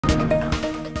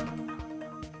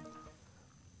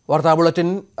വാർത്താ ബുള്ളറ്റിൻ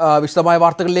വിശദമായ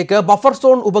വാർത്തകളിലേക്ക്. ബഫർ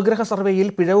സോൺ ഉപഗ്രഹ സർവേയിൽ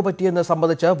പിഴവ് പറ്റിയെന്ന്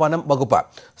സംബന്ധിച്ച് വനം വകുപ്പ്.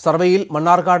 സർവേയിൽ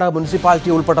മണ്ണാർക്കാട്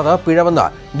മുനിസിപ്പാലിറ്റി ഉൾപ്പെട്ടത് പിഴവെന്ന്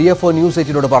DFO ന്യൂസ്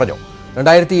 8നോട് പറഞ്ഞു.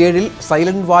 2007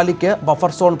 സൈലന്റ് വാലിക്ക്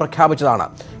ബഫർ സോൺ പ്രഖ്യാപിച്ചതാണ്.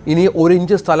 ഇനി 1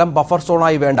 ഇഞ്ച് സ്ഥലം ബഫർ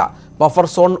സോണായി വേണ്ട. ബഫർ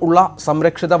സോൺ ഉള്ള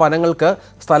സംരക്ഷിത വനങ്ങൾക്ക്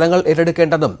സ്ഥലങ്ങൾ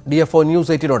ഏറ്റെടുക്കേണ്ടെന്നും DFO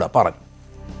ന്യൂസ് 8നോട് പറഞ്ഞു.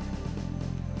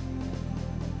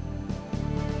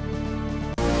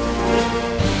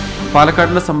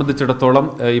 പാലക്കാടിനെ സംബന്ധിച്ചിടത്തോളം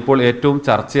ഇപ്പോൾ ഏറ്റവും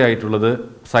ചർച്ചയായിട്ടുള്ളത്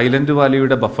സൈലന്റ്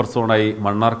വാലിയുടെ ബഫർ സോണായി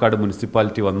മണ്ണാർക്കാട്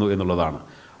മുനിസിപ്പാലിറ്റി വന്നു എന്നുള്ളതാണ്.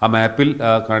 ആ മാപ്പിൽ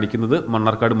കാണിക്കുന്നത്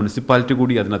മണ്ണാർക്കാട് മുനിസിപ്പാലിറ്റി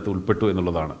കൂടി അതിനകത്ത് ഉൾപ്പെട്ടു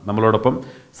എന്നുള്ളതാണ്. നമ്മളോടൊപ്പം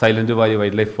silent Valley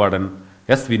wild life warden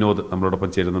S. Vinod നമ്മളോടൊപ്പം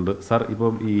ചേരുന്നുണ്ട്. സാർ,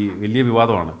 ഇപ്പം ഈ വലിയ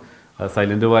വിവാദമാണ്,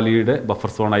 സൈലന്റ് വാലിയുടെ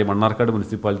ബഫർ സോണായി മണ്ണാർക്കാട്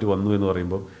മുനിസിപ്പാലിറ്റി വന്നു എന്ന്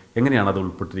പറയുമ്പോൾ എങ്ങനെയാണ് അത്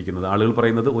ഉൾപ്പെട്ടിരിക്കുന്നത്? ആളുകൾ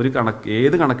പറയുന്നത്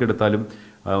ഏത് കണക്കെടുത്താലും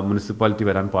മുനിസിപ്പാലിറ്റി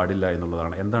വരാൻ പാടില്ല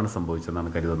എന്നുള്ളതാണ്. എന്താണ്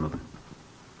സംഭവിച്ചതെന്നാണ് കരുതുന്നത്?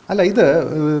 അല്ല, ഇത്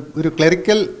ഒരു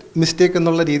ക്ലറിക്കൽ മിസ്റ്റേക്ക്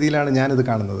എന്നുള്ള രീതിയിലാണ് ഞാനിത്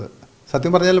കാണുന്നത്.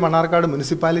 സത്യം പറഞ്ഞാൽ മണ്ണാർക്കാട്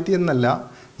മുനിസിപ്പാലിറ്റി എന്നല്ല,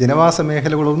 ജനവാസ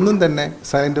മേഖലകളൊന്നും തന്നെ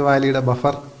സൈലന്റ് വാലിയുടെ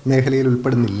ബഫർ മേഖലയിൽ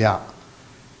ഉൾപ്പെടുന്നില്ല.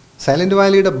 സൈലന്റ്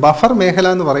വാലിയുടെ ബഫർ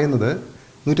മേഖല എന്ന് പറയുന്നത്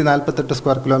 148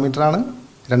 സ്ക്വയർ കിലോമീറ്ററാണ്.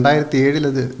 2007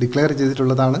 അത് ഡിക്ലെയർ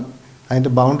ചെയ്തിട്ടുള്ളതാണ്.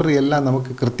 അതിൻ്റെ ബൗണ്ടറി എല്ലാം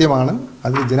നമുക്ക് കൃത്യമാണ്.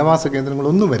 അതിൽ ജനവാസ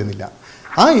കേന്ദ്രങ്ങളൊന്നും വരുന്നില്ല.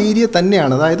 ആ ഏരിയ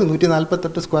തന്നെയാണ്, അതായത്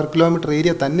 148 സ്ക്വയർ കിലോമീറ്റർ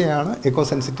ഏരിയ തന്നെയാണ് എക്കോ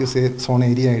സെൻസിറ്റീവ് സോൺ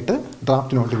ഏരിയ ആയിട്ട്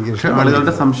ഡ്രാഫ്റ്റ് നോട്ടിഫിക്കേഷൻ.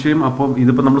 ആളുകളുടെ സംശയം, അപ്പം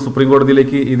ഇതിപ്പോൾ നമ്മൾ സുപ്രീം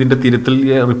കോടതിയിലേക്ക് ഇതിന്റെ തിരുത്തൽ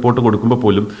റിപ്പോർട്ട് കൊടുക്കുമ്പോൾ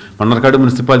പോലും മണ്ണാർക്കാട്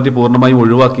മുനിസിപ്പാലിറ്റി പൂർണ്ണമായും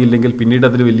ഒഴിവാക്കിയില്ലെങ്കിൽ പിന്നീട്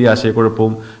അതിൽ വലിയ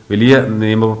ആശയക്കുഴപ്പവും വലിയ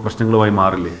നിയമ പ്രശ്നങ്ങളുമായി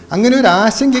മാറില്ലേ? അങ്ങനെ ഒരു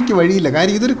ആശങ്കയ്ക്ക് വഴിയില്ല.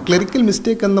 കാര്യം ഇതൊരു ക്ലറിക്കൽ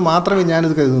മിസ്റ്റേക്ക് എന്ന് മാത്രമേ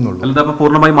ഞാനിത് കരുതുന്നുള്ളൂ. അല്ലാതെ അപ്പോൾ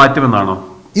പൂർണ്ണമായി മാറ്റുമെന്നാണോ?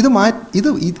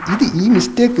 ഈ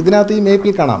മിസ്റ്റേക്ക് ഇതിനകത്ത് ഈ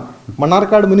മേപ്പിൽ കാണാം.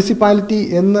 മണ്ണാർക്കാട് മുനിസിപ്പാലിറ്റി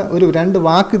എന്ന് ഒരു 2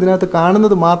 വാക്ക് ഇതിനകത്ത്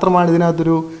കാണുന്നത് മാത്രമാണ്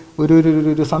ഇതിനകത്തൊരു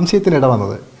ഒരു സംശയത്തിനിട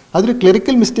വന്നത്. അതൊരു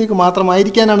ക്ലറിക്കൽ മിസ്റ്റേക്ക്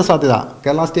മാത്രമായിരിക്കാനാണ് സാധ്യത.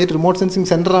 കേരള സ്റ്റേറ്റ് റിമോട്ട് സെൻസിങ്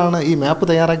സെൻ്ററാണ് ഈ മാപ്പ്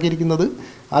തയ്യാറാക്കിയിരിക്കുന്നത്.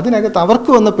 അതിനകത്ത്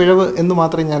അവർക്ക് വന്ന പിഴവ് എന്ന്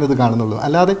മാത്രമേ ഞാനിത് കാണുന്നുള്ളൂ.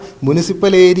 അല്ലാതെ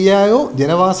മുനിസിപ്പൽ ഏരിയയോ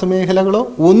ജനവാസ മേഖലകളോ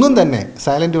ഒന്നും തന്നെ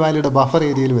സൈലന്റ് വാലിയുടെ ബഫർ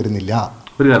ഏരിയയിൽ വരുന്നില്ല.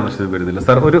 ഒരു കാരണവശാലും വരുന്നില്ല.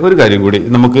 സാർ, ഒരു കാര്യം കൂടി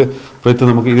നമുക്ക്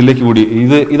ഇതിലേക്ക് കൂടി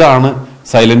ഇതാണ്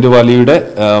സൈലന്റ് വാലിയുടെ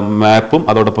മാപ്പും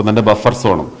അതോടൊപ്പം തന്നെ ബഫർ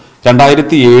സോണും.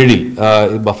 2007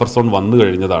 ബഫർ സോൺ വന്നു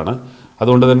കഴിഞ്ഞതാണ്.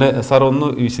 അതുകൊണ്ട് തന്നെ സാർ ഒന്ന്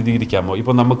വിശദീകരിക്കാമോ?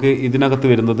 ഇപ്പൊ നമുക്ക് ഇതിനകത്ത്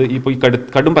വരുന്നത് ഇപ്പോൾ ഈ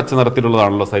കടും പച്ച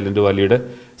നിറത്തിലുള്ളതാണല്ലോ സൈലന്റ് വാലി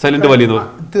എന്ന്.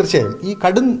 തീർച്ചയായും ഈ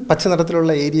കടും പച്ച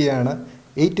നിറത്തിലുള്ള ഏരിയയാണ്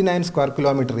 89 square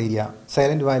kilometre area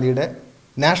silent വാലിയുടെ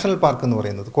national park എന്ന്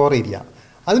പറയുന്നത്, കോർ ഏരിയ.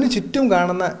 അതിന് ചുറ്റും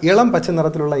കാണുന്ന ഇളം പച്ച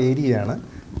നിറത്തിലുള്ള ഏരിയയാണ്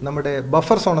നമ്മുടെ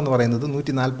ബഫർ സോൺ എന്ന് പറയുന്നത്.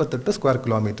 148 സ്ക്വയർ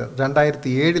കിലോമീറ്റർ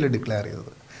 2007 ഡിക്ലെയർ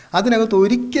ചെയ്തത്. അതിനകത്ത്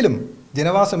ഒരിക്കലും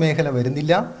ജനവാസ മേഖല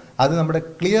വരുന്നില്ല. അത് നമ്മുടെ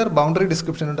ക്ലിയർ ബൗണ്ടറി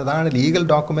ഡിസ്ക്രിപ്ഷൻ ഉണ്ട്. അതാണ് ലീഗൽ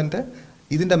ഡോക്യുമെൻ്റ്.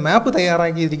 ഇതിൻ്റെ മാപ്പ്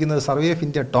തയ്യാറാക്കിയിരിക്കുന്നത് സർവേ ഓഫ്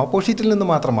ഇന്ത്യ ടോപ്പോ ഷീറ്റിൽ നിന്ന്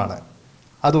മാത്രമാണ്.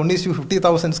 അത്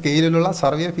 1:50,000 സ്കെയിലിലുള്ള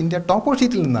സർവേ ഓഫ് ഇന്ത്യ ടോപ്പോ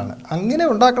ഷീറ്റിൽ നിന്നാണ്. അങ്ങനെ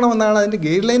ഉണ്ടാക്കണമെന്നാണ് അതിൻ്റെ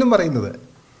ഗൈഡ് ലൈനും പറയുന്നത്.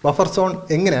 ബഫർ സോൺ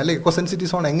എങ്ങനെ, അല്ലെങ്കിൽ എക്കോ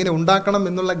സെൻസിറ്റീവ് സോൺ എങ്ങനെ ഉണ്ടാക്കണം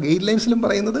എന്നുള്ള ഗൈഡ് ലൈൻസിലും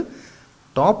പറയുന്നത്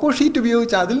ടോപ്പോ ഷീറ്റ്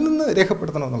ഉപയോഗിച്ച് അതിൽ നിന്ന്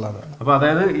രേഖപ്പെടുത്തണം എന്നുള്ളതാണ്. അപ്പോൾ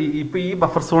അതായത് ഇപ്പൊ ഈ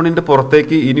ബഫർ സോണിന്റെ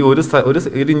പുറത്തേക്ക് ഇനി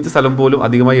ഒരു ഇഞ്ച് സ്ഥലം പോലും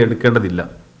അധികമായി എടുക്കേണ്ടതില്ല.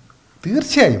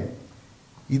 തീർച്ചയായും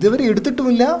ഇതുവരെ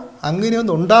എടുത്തിട്ടുമില്ല,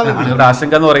 അങ്ങനെയൊന്നും ഉണ്ടാവില്ല.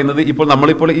 ആശങ്ക എന്ന് പറയുന്നത് ഇപ്പോൾ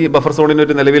നമ്മളിപ്പോൾ ഈ ബഫർ സോണിന്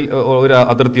ഒരു നിലവിൽ ഒരു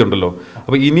അതിർത്തി ഉണ്ടല്ലോ.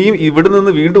 അപ്പൊ ഇനിയും ഇവിടെ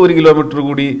നിന്ന് വീണ്ടും 1 കിലോമീറ്റർ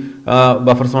കൂടി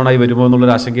ബഫർ സോണായി വരുമോ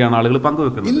എന്നുള്ളൊരു ആശങ്കയാണ് ആളുകൾ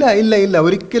പങ്കുവെക്കുന്നത്. ഇല്ല,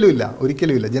 ഒരിക്കലും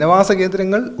ഇല്ല. ജനവാസ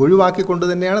കേന്ദ്രങ്ങൾ ഒഴിവാക്കിക്കൊണ്ട്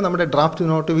തന്നെയാണ് നമ്മുടെ ഡ്രാഫ്റ്റ്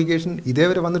നോട്ടിഫിക്കേഷൻ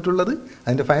ഇതേവരെ വന്നിട്ടുള്ളത്.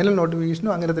 അതിന്റെ ഫൈനൽ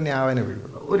നോട്ടിഫിക്കേഷനും അങ്ങനെ തന്നെ ആവാനേ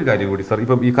വഴിയുള്ളൂ. ഒരു കാര്യം കൂടി സാർ,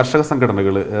 ഇപ്പം ഈ കർഷക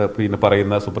സംഘടനകൾ പിന്നെ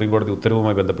പറയുന്ന സുപ്രീം കോടതി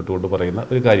ഉത്തരവുമായി ബന്ധപ്പെട്ടുകൊണ്ട് പറയുന്ന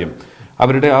ഒരു കാര്യം,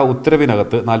 അവരുടെ ആ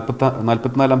ഉത്തരവിനകത്ത്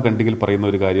 44-ാം ഖണ്ഡികയിൽ പറയുന്ന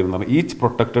ഒരു കാര്യം എന്ന് പറഞ്ഞാൽ each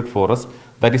protected forest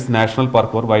that is national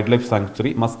park or wild life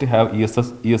sanctuary must have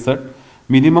ESR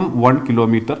minimum 1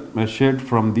 kilometre measured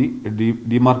from the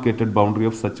demarcated boundary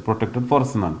of such protected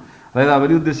forest എന്നാണ്. അതായത് അവർ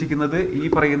ഉദ്ദേശിക്കുന്നത് ഈ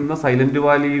പറയുന്ന സൈലന്റ്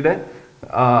വാലിയുടെ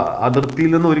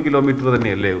അതിർത്തിയിൽ നിന്ന് 1 കിലോമീറ്റർ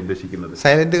തന്നെയല്ലേ ഉദ്ദേശിക്കുന്നത്?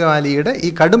 സൈലന്റ് വാലിയുടെ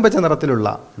ഈ കടുംപച്ച നിറത്തിലുള്ള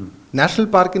നാഷണൽ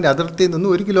പാർക്കിന്റെ അതിർത്തിയിൽ നിന്ന്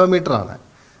 1 കിലോമീറ്റർ ആണ്.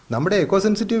 നമ്മുടെ എക്കോ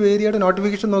സെൻസിറ്റീവ് ഏരിയയുടെ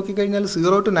നോട്ടിഫിക്കേഷൻ നോക്കിക്കഴിഞ്ഞാൽ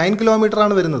 0 to 9 കിലോമീറ്റർ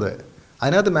ആണ് വരുന്നത്.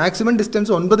 അതിനകത്ത് മാക്സിമം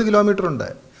ഡിസ്റ്റൻസ് 9 കിലോമീറ്റർ ഉണ്ട്.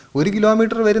 1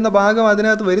 കിലോമീറ്റർ വരുന്ന ഭാഗം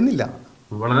അതിനകത്ത് വരുന്നില്ല.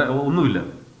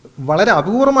 വളരെ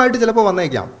അപൂർവമായിട്ട് ചിലപ്പോൾ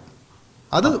വന്നേക്കാം.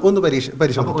 അത് ഒന്ന്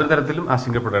പരിശോധിക്കാം.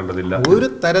 ഒരു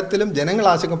തരത്തിലും ജനങ്ങൾ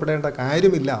ആശങ്കപ്പെടേണ്ട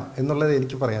കാര്യമില്ല എന്നുള്ളത്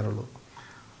എനിക്ക് പറയാനുള്ളൂ.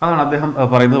 അതാണ് അദ്ദേഹം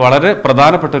പറയുന്നത്. വളരെ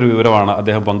പ്രധാനപ്പെട്ട ഒരു വിവരമാണ്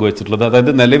അദ്ദേഹം പങ്കുവച്ചിട്ടുള്ളത്. അതായത്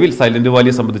നിലവിൽ സൈലന്റ്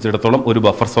വാലിയെ സംബന്ധിച്ചിടത്തോളം ഒരു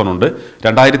ബഫർ സോൺ ഉണ്ട്.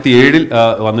 2007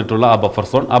 വന്നിട്ടുള്ള ആ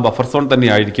ബഫർ സോൺ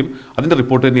തന്നെയായിരിക്കും, അതിന്റെ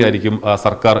റിപ്പോർട്ട് തന്നെയായിരിക്കും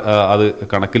സർക്കാർ അത്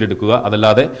കണക്കിലെടുക്കുക.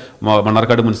 അതല്ലാതെ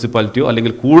മണ്ണാർക്കാട് മുനിസിപ്പാലിറ്റിയോ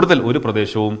അല്ലെങ്കിൽ കൂടുതൽ ഒരു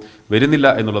പ്രദേശവും വരുന്നില്ല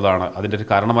എന്നുള്ളതാണ് അതിന്റെ ഒരു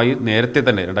കാരണമായി. നേരത്തെ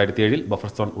തന്നെ 2007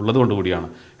 ബഫർ സോൺ ഉള്ളതുകൊണ്ട് കൂടിയാണ്.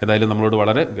 എന്തായാലും നമ്മളോട്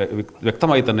വളരെ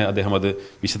വ്യക്തമായി തന്നെ അദ്ദേഹം അത്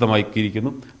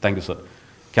വിശദമാക്കിയിരിക്കുന്നു. Thank you sir.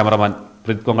 Cameraman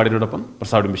Preet കൊങ്ങാടിനോടൊപ്പം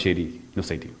Prasad Udumbassery,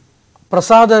 news 18.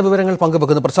 Prasad വിവരങ്ങൾ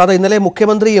പങ്കുവെക്കുന്നു. പ്രസാദ്, ഇന്നലെ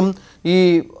മുഖ്യമന്ത്രിയും ഈ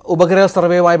ഉപഗ്രഹ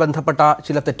സർവേയുമായി ബന്ധപ്പെട്ട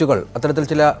ചില തെറ്റുകൾ, അത്തരത്തിൽ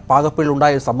ചില പാകപ്പിഴ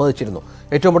ഉണ്ടായി സമ്മതിച്ചിരുന്നു.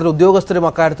 ഏറ്റവും കൂടുതൽ ഉദ്യോഗസ്ഥരും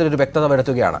അക്കാര്യത്തിൽ ഒരു വ്യക്തത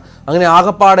വരുത്തുകയാണ്. അങ്ങനെ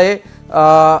ആകപ്പാടെ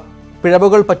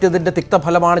പിഴവുകൾ പറ്റിയതിന്റെ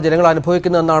തിക്തഫലമാണ് ജനങ്ങൾ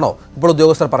അനുഭവിക്കുന്നതെന്നാണോ ഇപ്പോൾ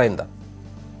ഉദ്യോഗസ്ഥർ പറയുന്നത്?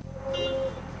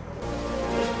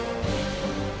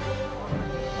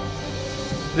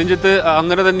 രഞ്ജിത്ത്,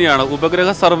 അങ്ങനെ തന്നെയാണ്. ഉപഗ്രഹ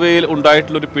സർവേയിൽ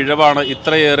ഉണ്ടായിട്ടുള്ളൊരു പിഴവാണ്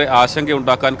ഇത്രയേറെ ആശങ്ക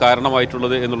ഉണ്ടാക്കാൻ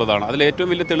കാരണമായിട്ടുള്ളത് എന്നുള്ളതാണ്. അതിൽ ഏറ്റവും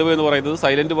വലിയ തെളിവ് എന്ന് പറയുന്നത്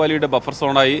സൈലന്റ് വാലിയുടെ ബഫർ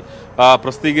സോണായി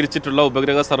പ്രസിദ്ധീകരിച്ചിട്ടുള്ള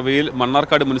ഉപഗ്രഹ സർവേയിൽ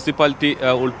മണ്ണാർക്കാട് മുനിസിപ്പാലിറ്റി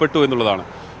ഉൾപ്പെട്ടു എന്നുള്ളതാണ്.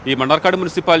 ഈ മണ്ണാർക്കാട്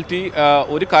മുനിസിപ്പാലിറ്റി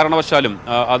ഒരു കാരണവശാലും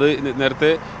അത്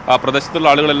നേരത്തെ പ്രദേശത്തുള്ള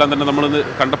ആളുകളെല്ലാം തന്നെ നമ്മളിന്ന്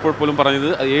കണ്ടപ്പോൾ പോലും പറഞ്ഞത്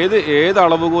ഏത്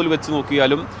അളവുകോൽ വെച്ച്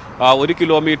നോക്കിയാലും 1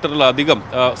 കിലോമീറ്ററിലധികം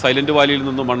സൈലന്റ് വാലിയിൽ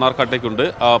നിന്നും മണ്ണാർക്കാട്ടേക്കുണ്ട്.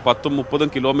 10-30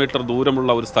 കിലോമീറ്റർ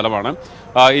ദൂരമുള്ള ഒരു സ്ഥലമാണ്.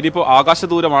 ഇനിയിപ്പോൾ ആകാശ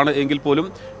ദൂരമാണ് എങ്കിൽ പോലും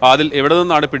അതിൽ എവിടെ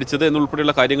നിന്നാണ് പിടിച്ചത്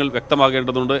എന്നുൾപ്പെടെയുള്ള കാര്യങ്ങൾ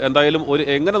വ്യക്തമാകേണ്ടതുണ്ട്. എന്തായാലും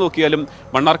എങ്ങനെ നോക്കിയാലും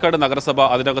മണ്ണാർക്കാട് നഗരസഭ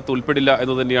അതിനകത്ത് ഉൾപ്പെടില്ല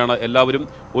എന്ന് തന്നെയാണ് എല്ലാവരും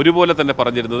ഒരുപോലെ തന്നെ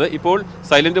പറഞ്ഞിരുന്നത്. ഇപ്പോൾ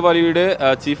silent വാലിയുടെ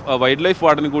chief wild life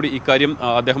warden കൂടി ഇക്കാര്യം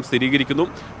അദ്ദേഹം സ്ഥിരീകരിക്കുന്നു.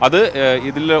 അത്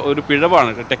ഇതിൽ ഒരു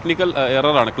പിഴവാണ്, ടെക്നിക്കൽ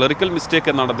എററാണ്, ക്ലറിക്കൽ മിസ്റ്റേക്ക്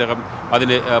എന്നാണ് അദ്ദേഹം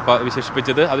അതിനെ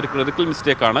വിശേഷിപ്പിച്ചത്. അതൊരു ക്ലറിക്കൽ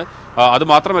മിസ്റ്റേക്കാണ്.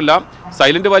 അതുമാത്രമല്ല,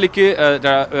 സൈലന്റ് വാലിക്ക്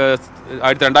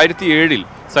 2007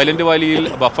 സൈലന്റ് വാലിയിൽ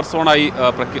ബഫർ സോണായി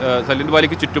സൈലന്റ്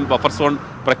വാലിക്ക് ചുറ്റും ബഫർ സോൺ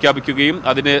പ്രഖ്യാപിക്കുകയും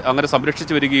അതിനെ അങ്ങനെ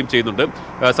സംരക്ഷിച്ചു വരികയും ചെയ്യുന്നുണ്ട്.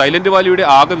 സൈലന്റ് വാലിയുടെ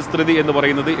ആകെ വിസ്തൃതി എന്ന്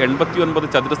പറയുന്നത് 89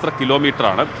 ചതുരശ്ര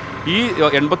കിലോമീറ്ററാണ്. ഈ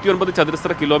 89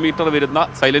 ചതുരശ്ര കിലോമീറ്റർ വരുന്ന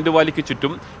സൈലന്റ് വാലിക്ക്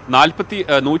ചുറ്റും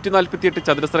 148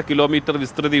 ചതുരശ്ര കിലോമീറ്റർ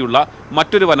വിസ്തൃതിയുള്ള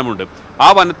മറ്റൊരു വനമുണ്ട്. ആ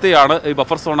വനത്തെയാണ് ഈ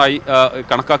ബഫർ സോണായി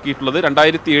കണക്കാക്കിയിട്ടുള്ളത്.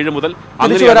 2007 മുതൽ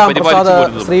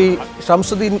ശ്രീ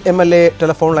ഷംസുദ്ദീൻ MLA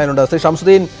ടെലിഫോൺ ലൈനുണ്ട്. ശ്രീ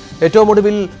ഷംസുദ്ദീൻ, ഏറ്റവും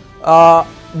ഒടുവിൽ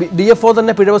DFO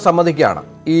തന്നെ പിഴവ് സമ്മതിക്കുകയാണ്.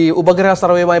 ഈ ഉപഗ്രഹ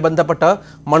സർവേയുമായി ബന്ധപ്പെട്ട്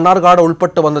മണ്ണാർക്കാട്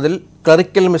ഉൾപ്പെട്ട് വന്നതിൽ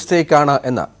ക്ലറിക്കൽ മിസ്റ്റേക്കാണ്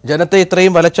എന്ന്. ജനത്തെ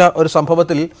ഇത്രയും വലച്ച ഒരു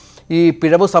സംഭവത്തിൽ ഈ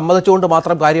പിഴവ് സമ്മതിച്ചുകൊണ്ട്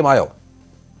മാത്രം കാര്യമായോ?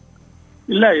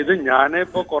 ഇല്ല, ഇത്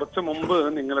ഞാനിപ്പോ കുറച്ച് മുമ്പ്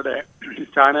നിങ്ങളുടെ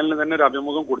ചാനലിന് തന്നെ ഒരു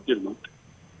അഭിമുഖം കൊടുത്തിരുന്നു.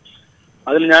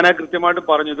 അതിൽ ഞാൻ കൃത്യമായിട്ട്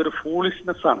പറഞ്ഞു ഇതൊരു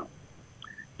ഫൂളിഷ്നെസ് ആണ്.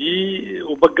 ഈ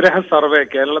ഉപഗ്രഹ സർവേ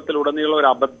കേരളത്തിലുടനീളം ഒരു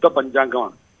അബദ്ധ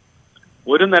പഞ്ചാംഗമാണ്.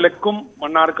 ഒരു നിലക്കും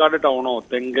മണ്ണാർക്കാട് ടൗണോ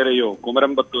തെങ്കരയോ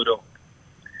കുമരമ്പത്തൂരോ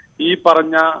ഈ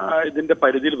പറഞ്ഞ ഇതിന്റെ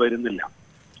പരിധിയിൽ വരുന്നില്ല.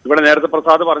 ഇവിടെ നേരത്തെ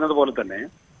പ്രസാദ് പറഞ്ഞതുപോലെ തന്നെ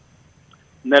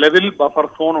നിലവിൽ ബഫർ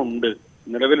സോൺ ഉണ്ട്.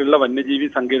 നിലവിലുള്ള വന്യജീവി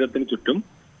സങ്കേതത്തിന് ചുറ്റും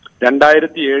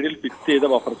 2007 ഫിക്സ് ചെയ്ത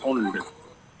ബഫർ സോൺ ഉണ്ട്.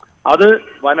 അത്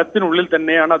വനത്തിനുള്ളിൽ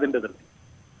തന്നെയാണ് അതിന്റെ അതിർത്തി.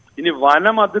 ഇനി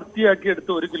വനം അതിർത്തിയാക്കി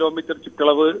എടുത്ത് 1 കിലോമീറ്റർ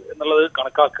ചുറ്റളവ് എന്നുള്ളത്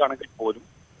കണക്കാക്കുകയാണെങ്കിൽ പോലും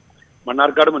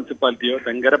മണ്ണാർക്കാട് മുനിസിപ്പാലിറ്റിയോ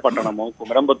തെങ്കര പട്ടണമോ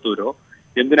കുമരമ്പത്തൂരോ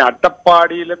എന്തിന്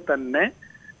അട്ടപ്പാടിയിലെ തന്നെ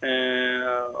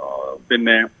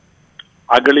പിന്നെ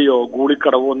അഗളിയോ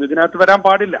ഗൂളിക്കടവോ ഒന്നും ഇതിനകത്ത് വരാൻ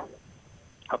പാടില്ല.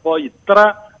 അപ്പോ ഇത്ര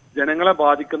ജനങ്ങളെ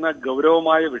ബാധിക്കുന്ന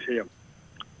ഗൗരവമായ വിഷയം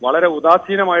വളരെ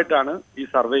ഉദാസീനമായിട്ടാണ് ഈ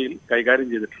സർവേയിൽ കൈകാര്യം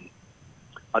ചെയ്തിട്ടുള്ളത്.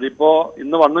 അതിപ്പോ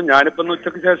ഇന്ന് വന്നു, ഞാനിപ്പോ ഇന്ന്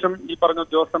ഉച്ചയ്ക്ക് ശേഷം ഈ പറഞ്ഞ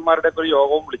ഉദ്യോഗസ്ഥന്മാരുടെ ഒരു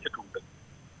യോഗവും വിളിച്ചിട്ടുണ്ട്.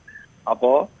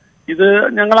 അപ്പോ ഇത്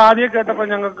ഞങ്ങൾ ആദ്യം കേട്ടപ്പോൾ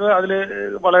ഞങ്ങൾക്ക് അതിൽ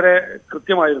വളരെ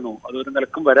കൃത്യമായിരുന്നു, അതൊരു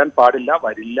നിലക്കും വരാൻ പാടില്ല,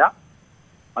 വരില്ല.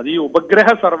 അത് ഈ ഉപഗ്രഹ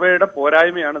സർവേയുടെ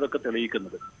പോരായ്മയാണ് ഇതൊക്കെ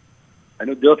തെളിയിക്കുന്നത്.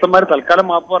 അതിന് ഉദ്യോഗസ്ഥന്മാർ തൽക്കാലം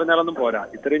മാപ്പ് പറഞ്ഞാലൊന്നും പോരാ.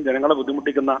 ഇത്രയും ജനങ്ങളെ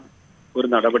ബുദ്ധിമുട്ടിക്കുന്ന ഒരു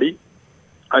നടപടി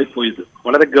ആയിപ്പോയി. ഇത്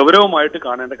വളരെ ഗൗരവമായിട്ട്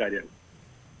കാണേണ്ട കാര്യമാണ്.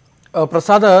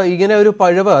 പ്രസാദ്, ഇങ്ങനെ ഒരു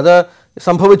പിഴവ് അത്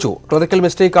സംഭവിച്ചു, ക്ലറിക്കൽ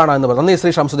മിസ്റ്റേക്ക് ആണ് എന്ന് പറഞ്ഞു. നന്ദി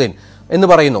ശ്രീ ഷംസുദ്ദീൻ എന്ന്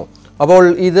പറയുന്നു. അപ്പോൾ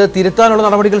ഇത് തിരുത്താനുള്ള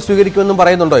നടപടികൾ സ്വീകരിക്കുമെന്നും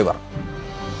പറയുന്നുണ്ടോ ഇവർ?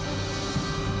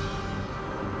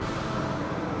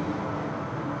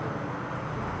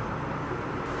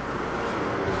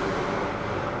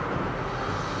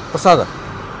 പ്രസാദ്,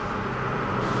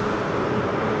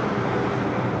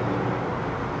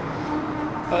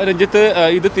 രഞ്ജിത്ത്,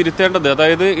 ഇത് തിരുത്തേണ്ടത്,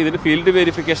 അതായത് ഇതിന് ഫീൽഡ്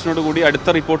വെരിഫിക്കേഷനോട് കൂടി അടുത്ത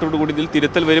റിപ്പോർട്ടോട് കൂടി ഇതിൽ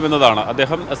തിരുത്തൽ വരുമെന്നതാണ്.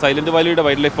 അദ്ദേഹം സൈലന്റ് വാലിയുടെ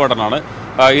വൈൽഡ് ലൈഫ് വാർഡനാണ്.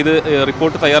 ഇത്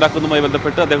റിപ്പോർട്ട് തയ്യാറാക്കുന്നതുമായി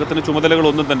ബന്ധപ്പെട്ട് അദ്ദേഹത്തിന്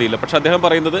ചുമതലകളൊന്നും തന്നെയില്ല. പക്ഷെ അദ്ദേഹം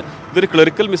പറയുന്നത് ഇതൊരു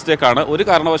ക്ലറിക്കൽ മിസ്റ്റേക്കാണ്, ഒരു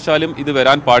കാരണവശാലും ഇത്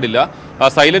വരാൻ പാടില്ല.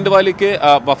 സൈലന്റ് വാലിക്ക്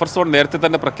ബഫർ സോൺ നേരത്തെ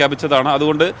തന്നെ പ്രഖ്യാപിച്ചതാണ്.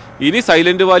 അതുകൊണ്ട് ഇനി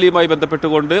സൈലന്റ് വാലിയുമായി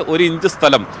ബന്ധപ്പെട്ടുകൊണ്ട് 1 ഇഞ്ച്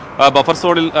സ്ഥലം ബഫർ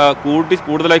സോണിൽ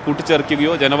കൂടുതലായി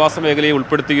കൂട്ടിച്ചേർക്കുകയോ ജനവാസ മേഖലയെ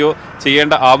ഉൾപ്പെടുത്തുകയോ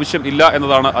ചെയ്യേണ്ട ആവശ്യം ഇല്ല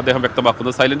എന്നതാണ് അദ്ദേഹം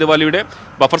വ്യക്തമാക്കുന്നത്. സൈലന്റ് വാലിയുടെ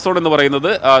ബഫർ സോൺ എന്ന് പറയുന്നത്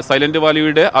സൈലന്റ്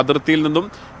വാലിയുടെ അതിർത്തിയിൽ നിന്നും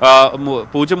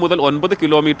 0 മുതൽ 9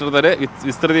 കിലോമീറ്റർ വരെ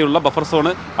വിസ്തൃതിയുള്ള ബഫർ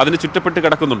സോണ് അതിന് ചുറ്റപ്പെട്ട്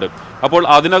കിടക്കുന്നുണ്ട്. അപ്പോൾ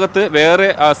അതിനകത്ത് വേറെ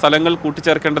സ്ഥലങ്ങൾ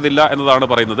കൂട്ടിച്ചേർക്കേണ്ടതില്ല എന്നതാണ്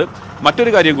പറയുന്നത്.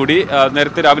 മറ്റൊരു കാര്യം കൂടി,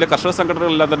 നേരത്തെ രാവിലെ കർഷക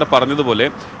സംഘടനകളെല്ലാം തന്നെ പറഞ്ഞതുപോലെ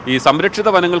ഈ സംരക്ഷിത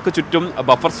വനങ്ങൾക്ക് ചുറ്റും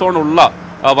ബഫർ സോൺ ഉള്ള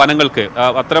വനങ്ങൾക്ക്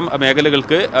അത്തരം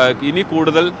മേഖലകൾക്ക് ഇനി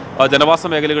കൂടുതൽ ജനവാസ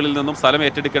മേഖലകളിൽ നിന്നും സ്ഥലം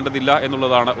ഏറ്റെടുക്കേണ്ടതില്ല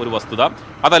എന്നുള്ളതാണ് ഒരു വസ്തുത.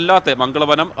 അതല്ലാത്ത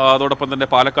മംഗളവനം, അതോടൊപ്പം തന്നെ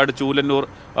പാലക്കാട് ചൂലന്നൂർ,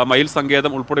 മയിൽ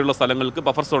സങ്കേതം ഉൾപ്പെടെയുള്ള സ്ഥലങ്ങൾക്ക്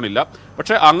ബഫർ സോൺ ഇല്ല.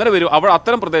 പക്ഷേ അങ്ങനെ വരും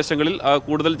അത്തരം പ്രദേശങ്ങളിൽ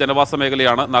കൂടുതൽ ജനവാസ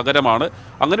മേഖലയാണ്, നഗരമാണ്.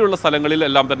 അങ്ങനെയുള്ള സ്ഥലങ്ങളിൽ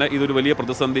എല്ലാം തന്നെ ഇതൊരു വലിയ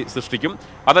പ്രതിസന്ധി സൃഷ്ടിക്കും.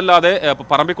 അതല്ലാതെ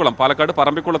പറമ്പിക്കുളം, പാലക്കാട്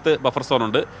പറമ്പിക്കുളത്ത് ബഫർ സോൺ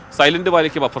ഉണ്ട്, സൈലന്റ്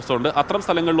വാലിക്ക് ബഫർ സോൺ ഉണ്ട്. അത്തരം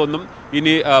സ്ഥലങ്ങളിലൊന്നും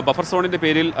ഇനി ബഫർ സോണിന്റെ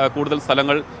പേരിൽ കൂടുതൽ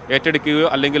സ്ഥലങ്ങൾ ഏറ്റെടുക്കുകയോ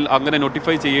അല്ലെങ്കിൽ അങ്ങനെ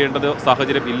നോട്ടിഫൈ ചെയ്യേണ്ടത്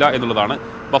സാഹചര്യം ഇല്ല എന്നുള്ളതാണ്.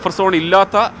 ബഫർ സോൺ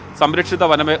ഇല്ലാത്ത സംരക്ഷിത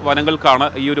വനങ്ങൾക്കാണ്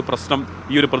ഈ ഒരു പ്രശ്നം,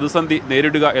 ഈ ഒരു പ്രതിസന്ധി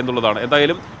നേരിടുക എന്നുള്ളതാണ്.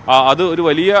 എന്തായാലും അത് ഒരു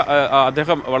വലിയ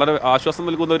അദ്ദേഹം വളരെ ആശ്വാസം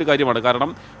നൽകുന്ന ഒരു കാര്യമാണ്. കാരണം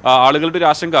ആളുകളുടെ ഒരു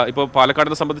ആശങ്ക ഇപ്പോൾ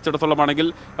പാലക്കാടിനെ സംബന്ധിച്ചിടത്തോളം ആണെങ്കിൽ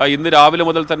ഇന്ന് രാവിലെ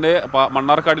മുതൽ തന്നെ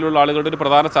മണ്ണാർക്കാടിലുള്ള ആളുകളുടെ ഒരു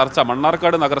പ്രധാന ചർച്ച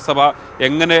മണ്ണാർക്കാട് നഗരസഭ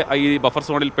എങ്ങനെ ഈ ബഫർ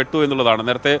സോണിൽ പെട്ടു എന്നുള്ളതാണ്.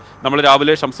 നേരത്തെ നമ്മൾ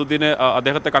രാവിലെ ഷംസുദ്ദീനെ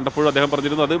അദ്ദേഹത്തെ കണ്ടപ്പോഴും അദ്ദേഹം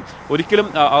പറഞ്ഞിരുന്നു അത് ഒരിക്കലും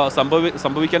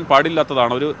സംഭവിക്കാൻ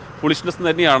പാടില്ലാത്തതാണ്, ഒരു ഫുളിഷ്നെസ്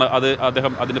തന്നെയാണ്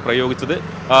അദ്ദേഹം അതിന് പ്രയോഗിച്ചത്.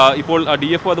 ഇപ്പോൾ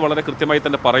DFO അത് വളരെ കൃത്യമായി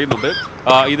തന്നെ പറയുന്നുണ്ട്.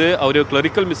 ഇത് ഒരു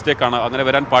ക്ലറിക്കൽ മിസ്റ്റേക്കാണ്, അങ്ങനെ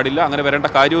വരാൻ പാടില്ല, അങ്ങനെ വരേണ്ട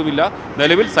കാര്യവുമില്ല.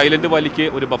 നിലവിൽ സൈലന്റ് വാലിക്ക്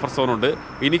ഒരു ബഫർ സോൺ ഉണ്ട്,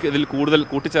 ഇനി ഇതിൽ കൂടുതൽ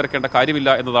കൂട്ടിച്ചേർക്കേണ്ട കാര്യമില്ല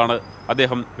എന്നതാണ്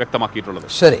അദ്ദേഹം വ്യക്തമാക്കിയിട്ടുള്ളത്.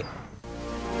 ശരി.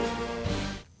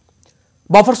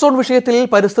 ബഫർ സോൺ വിഷയത്തിൽ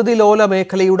പരിസ്ഥിതി ലോല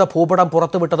മേഖലയുടെ ഭൂപടം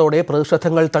പുറത്തുവിട്ടതോടെ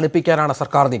പ്രതിഷേധങ്ങൾ തണുപ്പിക്കാനാണ്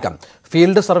സർക്കാർ നീക്കം.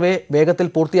 ഫീൽഡ് സർവേ വേഗത്തിൽ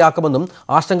പൂർത്തിയാക്കുമെന്നും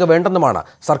ആശങ്ക വേണ്ടെന്നുമാണ്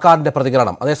സർക്കാരിന്റെ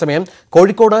പ്രതികരണം. അതേസമയം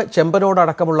കോഴിക്കോട്, ചെമ്പനോട്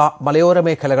അടക്കമുള്ള മലയോര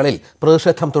മേഖലകളിൽ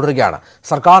പ്രതിഷേധം തുടരുകയാണ്.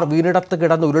 സർക്കാർ വീണിടത്ത്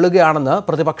കിടന്ന് ഉരുളുകയാണെന്ന്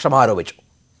പ്രതിപക്ഷം ആരോപിച്ചു.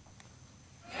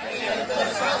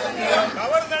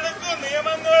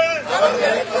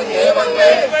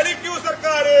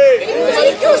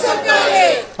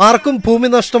 ആർക്കും ഭൂമി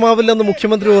നഷ്ടമാവില്ലെന്ന്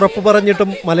മുഖ്യമന്ത്രി ഉറപ്പു പറഞ്ഞിട്ടും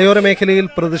മലയോര മേഖലയിൽ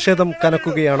പ്രതിഷേധം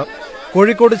കനക്കുകയാണ്.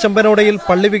 കോഴിക്കോട് ചെമ്പനോടയിൽ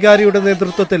പള്ളി വികാരിയുടെ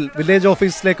നേതൃത്വത്തിൽ വില്ലേജ്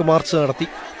ഓഫീസിലേക്ക് മാർച്ച് നടത്തി.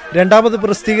 രണ്ടാമത്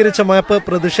പ്രസിദ്ധീകരിച്ച മാപ്പ്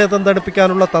പ്രതിഷേധം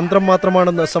തണുപ്പിക്കാനുള്ള തന്ത്രം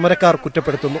മാത്രമാണെന്ന് സമരക്കാർ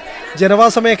കുറ്റപ്പെടുത്തുന്നു.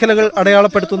 ജനവാസ മേഖലകൾ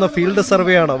അടയാളപ്പെടുത്തുന്ന ഫീൽഡ്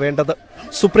സർവേയാണ് വേണ്ടത്.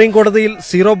 സുപ്രീം കോടതിയിൽ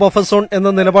സീറോ ബഫർ സോൺ എന്ന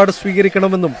നിലപാട്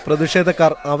സ്വീകരിക്കണമെന്നും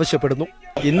പ്രതിഷേധക്കാർ ആവശ്യപ്പെടുന്നു.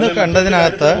 ഇന്ന്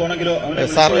കണ്ടതിനകത്ത്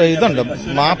ഇതുണ്ട്,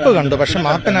 മാപ്പ് കണ്ടു. പക്ഷെ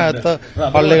മാപ്പിനകത്ത്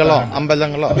പള്ളികളോ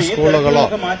അമ്പലങ്ങളോ സ്കൂളുകളോ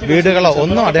വീടുകളോ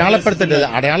ഒന്നും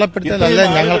അടയാളപ്പെടുത്തിയതല്ല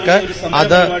ഞങ്ങൾക്ക്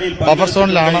അത് ബഫർ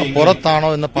സോണിലാണോ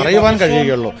പുറത്താണോ എന്ന് പറയുവാൻ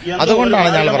കഴിയുകയുള്ളൂ. അതുകൊണ്ടാണ്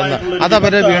ഞങ്ങൾ പറഞ്ഞത്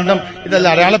അതവരെ വീണ്ടും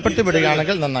ഇതെല്ലാം അടയാളപ്പെടുത്തി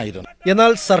വിടുകയാണെങ്കിൽ നന്നായിരുന്നു.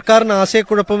 എന്നാൽ സർക്കാരിന്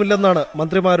ആശയക്കുഴപ്പമില്ലെന്നാണ്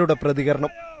മന്ത്രിമാരുടെ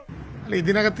പ്രതികരണം.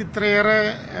 ഇതിനകത്ത് ഇത്രയേറെ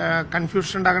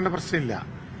കൺഫ്യൂഷൻ ഉണ്ടാകേണ്ട പ്രശ്നമില്ല.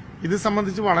 ഇത്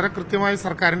സംബന്ധിച്ച് വളരെ കൃത്യമായി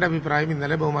സർക്കാരിന്റെ അഭിപ്രായം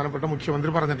ഇന്നലെ ബഹുമാനപ്പെട്ട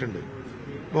മുഖ്യമന്ത്രി പറഞ്ഞിട്ടുണ്ട്.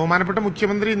 ബഹുമാനപ്പെട്ട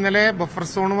മുഖ്യമന്ത്രി ഇന്നലെ ബഫർ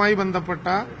സോണുമായി ബന്ധപ്പെട്ട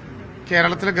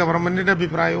കേരളത്തിലെ ഗവൺമെന്റിന്റെ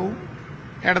അഭിപ്രായവും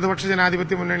ഇടതുപക്ഷ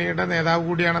ജനാധിപത്യ മുന്നണിയുടെ നേതാവ്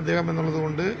കൂടിയാണ് അദ്ദേഹം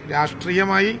എന്നുള്ളതുകൊണ്ട്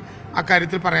രാഷ്ട്രീയമായി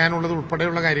അക്കാര്യത്തിൽ പറയാനുള്ളത്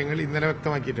ഉൾപ്പെടെയുള്ള കാര്യങ്ങൾ ഇന്നലെ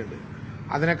വ്യക്തമാക്കിയിട്ടുണ്ട്.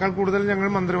 അതിനേക്കാൾ കൂടുതൽ ഞങ്ങൾ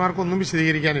മന്ത്രിമാർക്കൊന്നും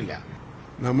വിശദീകരിക്കാനില്ല.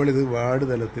 നമ്മളിത് വാർഡ്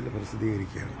തലത്തിൽ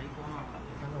പ്രസിദ്ധീകരിക്കുകയാണ്.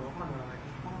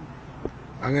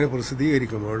 അങ്ങനെ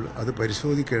പ്രസിദ്ധീകരിക്കുമ്പോൾ അത്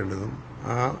പരിശോധിക്കേണ്ടതും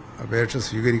ആ അപേക്ഷ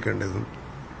സ്വീകരിക്കേണ്ടതും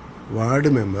വാർഡ്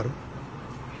മെമ്പർ,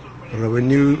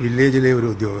 റവന്യൂ വില്ലേജിലെ ഒരു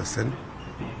ഉദ്യോഗസ്ഥൻ,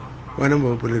 വനം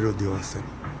വകുപ്പിലെ ഒരു ഉദ്യോഗസ്ഥൻ,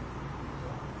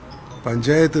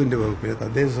 പഞ്ചായത്തിൻ്റെ വകുപ്പിലെ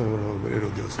തദ്ദേശ സ്വയംഭരണ വകുപ്പിലെ ഒരു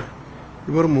ഉദ്യോഗസ്ഥൻ,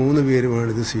 ഇവർ 3 പേരുമാണ്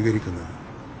ഇത് സ്വീകരിക്കുന്നത്.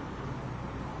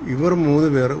 ഇവർ 3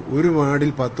 പേർ ഒരു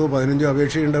വാർഡിൽ 10ഓ 15ഓ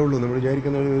അപേക്ഷയുണ്ടാവുള്ളൂ. നമ്മൾ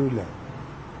വിചാരിക്കുന്നതില്ല.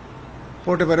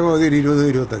 പോട്ടെ, പരമാവധി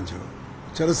 20-25.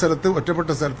 ചില സ്ഥലത്ത്, ഒറ്റപ്പെട്ട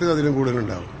സ്ഥലത്ത് അതിലും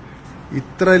കൂടുതലുണ്ടാവും.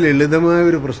 ഇത്ര ലളിതമായ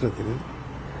ഒരു പ്രശ്നത്തിന്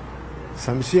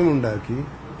സംശയമുണ്ടാക്കി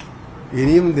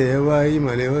ഇനിയും ദയവായി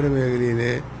മലയോര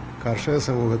മേഖലയിലെ കർഷക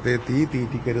സമൂഹത്തെ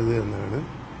തീറ്റിക്കരുത് എന്നാണ്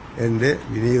എൻ്റെ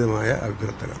വിനീതമായ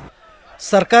അഭ്യർത്ഥന.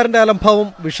 സർക്കാരിന്റെ അലംഭാവം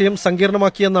വിഷയം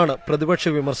സങ്കീർണമാക്കിയെന്നാണ് പ്രതിപക്ഷ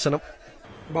വിമർശനം.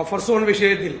 ബഫർ സോൺ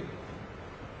വിഷയത്തിൽ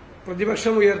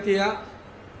പ്രതിപക്ഷം ഉയർത്തിയ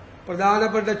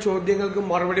പ്രധാനപ്പെട്ട ചോദ്യങ്ങൾക്ക്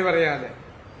മറുപടി പറയാതെ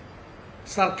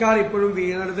സർക്കാർ ഇപ്പോഴും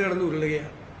വീണെടുത്ത് കിടന്ന്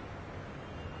ഉരുളുകയാണ്.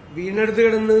 വീണെടുത്ത്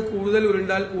കിടന്ന് കൂടുതൽ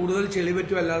ഉരുണ്ടാൽ കൂടുതൽ ചെളി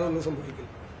പറ്റുമല്ലാതെ ഒന്നും സംഭവിക്കില്ല.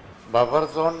 ബഫർ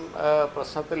സോൺ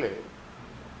പ്രശ്നത്തിൽ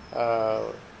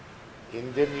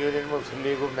ഇന്ത്യൻ യൂണിയൻ മുസ്ലിം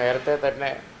ലീഗും നേരത്തെ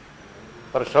തന്നെ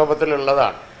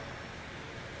പ്രക്ഷോഭത്തിലുള്ളതാണ്.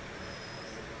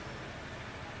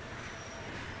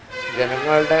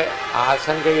 ജനങ്ങളുടെ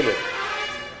ആശങ്കയിൽ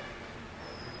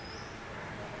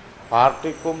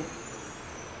പാർട്ടിക്കും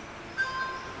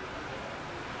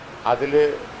അതിൽ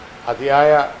അതിയായ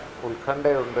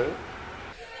ഉത്കണ്ഠയുണ്ട്.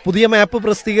 പുതിയ മാപ്പ്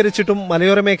പ്രസിദ്ധീകരിച്ചിട്ടും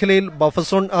മലയോര മേഖലയിൽ ബഫർ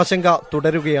സോൺ ആശങ്ക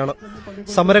തുടരുകയാണ്.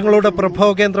 സമരങ്ങളുടെ പ്രഭവ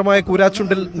കേന്ദ്രമായ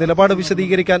കൂരാച്ചുണ്ടിൽ നിലപാട്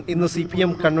വിശദീകരിക്കാൻ ഇന്ന്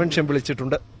CPM കൺവെൻഷൻ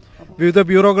വിളിച്ചിട്ടുണ്ട്. വിവിധ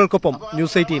ബ്യൂറോകൾക്കൊപ്പം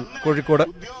ന്യൂസ് 18 കോഴിക്കോട്.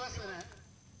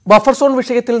 ബഫർ സോൺ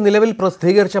വിഷയത്തിൽ നിലവിൽ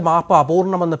പ്രസിദ്ധീകരിച്ച മാപ്പ്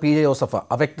അപൂർണമെന്ന് PJ ജോസഫ്.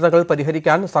 അവ്യക്തതകൾ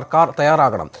പരിഹരിക്കാൻ സർക്കാർ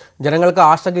തയ്യാറാകണം. ജനങ്ങൾക്ക്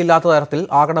ആശങ്കയില്ലാത്ത തരത്തിൽ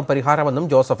ആകണം പരിഹാരമെന്നും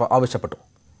ജോസഫ് ആവശ്യപ്പെട്ടു.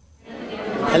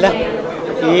 അല്ല,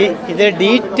 ഇത്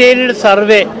ഡീറ്റെയിൽഡ്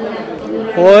സർവേ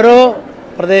ഓരോ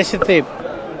പ്രദേശത്തെയും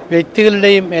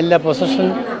വ്യക്തികളുടെയും എല്ലാ പൊസഷൻ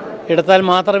എടുത്താൽ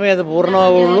മാത്രമേ അത്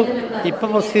പൂർണ്ണമാവുകയുള്ളൂ. ഇപ്പം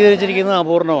പ്രസിദ്ധീകരിച്ചിരിക്കുന്നത്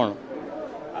അപൂർണമാണ്.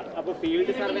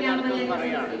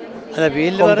 അല്ല,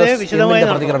 ഫീൽഡ് വളരെ വിശദമായി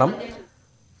പ്രതികരണം.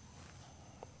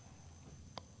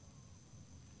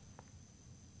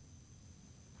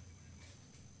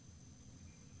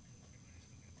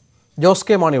 ജോസ്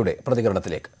കെ മാണിയുടെ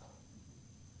പ്രതികരണത്തിലേക്ക്.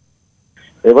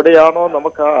 എവിടെയാണോ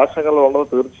നമുക്ക് ആശങ്കകളുള്ളത്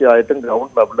തീർച്ചയായിട്ടും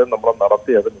ഗ്രൗണ്ട് ലെവലിൽ നമ്മൾ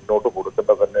നടത്തി അത് മുന്നോട്ട്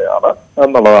കൊടുക്കേണ്ടത് തന്നെയാണ്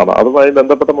എന്നുള്ളതാണ്. അതുമായി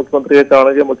ബന്ധപ്പെട്ട മുഖ്യമന്ത്രിയെ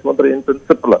കാണുകയും മുഖ്യമന്ത്രി ഇൻ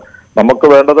പ്രിൻസിപ്പിൾ നമുക്ക്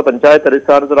വേണ്ടത് പഞ്ചായത്ത്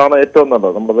അടിസ്ഥാനത്തിലാണ് ഏറ്റവും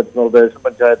നല്ലത്. നമ്മുടെ വെച്ച് നിർദ്ദേശം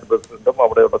പഞ്ചായത്ത് പ്രസിഡന്റും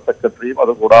അവിടെയുള്ള സെക്രട്ടറിയും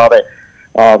അതുകൂടാതെ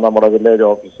നമ്മുടെ വില്ലേജ്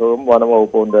ഓഫീസറും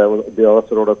വനംവകുപ്പിന്റെ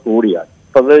ഉദ്യോഗസ്ഥരോട് കൂടിയാണ്.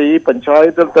 അത് ഈ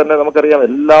പഞ്ചായത്തിൽ തന്നെ നമുക്കറിയാം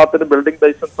എല്ലാത്തിനും ബിൽഡിംഗ്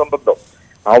ലൈസൻസ് ഉണ്ടല്ലോ.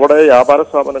 അവിടെ വ്യാപാര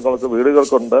സ്ഥാപനങ്ങൾക്ക്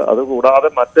വീടുകൾക്കുണ്ട്. അതുകൂടാതെ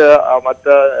മറ്റ്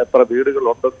എത്ര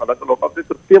വീടുകളുണ്ട്, സ്ഥലങ്ങളുണ്ട്, അത്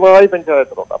കൃത്യമായി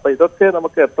പഞ്ചായത്തിലുണ്ട്. അപ്പൊ ഇതൊക്കെ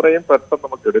നമുക്ക് എത്രയും പെട്ടെന്ന്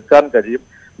നമുക്ക് എടുക്കാൻ കഴിയും.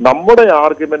 നമ്മുടെ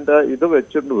ആർഗ്യുമെന്റ് ഇത്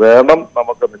വെച്ചിട്ട് വേണം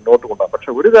നമുക്ക് മുന്നോട്ട് കൊണ്ടുപോകാൻ.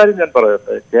 പക്ഷെ ഒരു കാര്യം ഞാൻ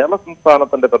പറയട്ടെ, കേരള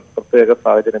സംസ്ഥാനത്തിന്റെ പ്രത്യേക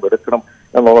സാഹചര്യം എടുക്കണം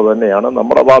എന്നുള്ളത് തന്നെയാണ്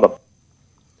നമ്മുടെ വാദം.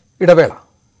 ഇടവേള.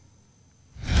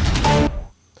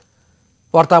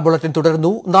 വാർത്താ ബുള്ളറ്റിൻ തുടരുന്നു.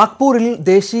 നാഗ്പൂരിൽ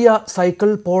ദേശീയ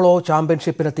സൈക്കിൾ പോളോ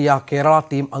ചാമ്പ്യൻഷിപ്പിനെത്തിയ കേരള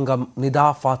ടീം അംഗം നിദ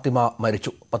ഫാത്തിമ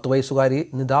മരിച്ചു. 10 വയസ്സുകാരി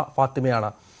നിദ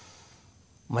ഫാത്തിമയാണ്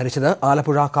മരിച്ചത്.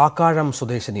 ആലപ്പുഴ കാക്കാഴം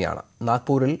സ്വദേശിനിയാണ്.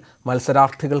 നാഗ്പൂരിൽ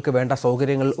മത്സരാർത്ഥികൾക്ക് വേണ്ട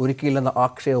സൗകര്യങ്ങൾ ഒരുക്കിയില്ലെന്ന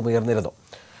ആക്ഷേപം ഉയർന്നിരുന്നു.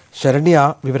 ശരണ്യ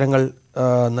വിവരങ്ങൾ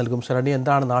നൽകും. ശരണ്യ,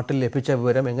 എന്താണ് നാട്ടിൽ ലഭിച്ച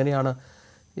വിവരം? എങ്ങനെയാണ്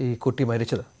ഈ കുട്ടി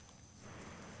മരിച്ചത്?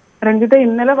 രഞ്ജിത്ത്,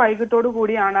 ഇന്നലെ വൈകിട്ടോടു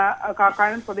കൂടിയാണ്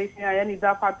കാക്കാഴം സ്വദേശിയായ നിദ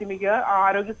ഫാത്തിമയ്ക്ക്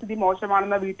ആരോഗ്യസ്ഥിതി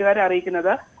മോശമാണെന്ന് വീട്ടുകാരെ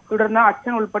അറിയിക്കുന്നത്. തുടർന്ന്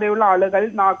അച്ഛൻ ഉൾപ്പെടെയുള്ള ആളുകൾ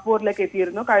നാഗ്പൂരിലേക്ക്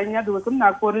എത്തിയിരുന്നു. കഴിഞ്ഞ ദിവസം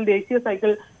നാഗ്പൂരിൽ ദേശീയ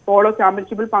സൈക്കിൾ പോളോ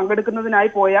ചാമ്പ്യൻഷിപ്പിൽ പങ്കെടുക്കുന്നതിനായി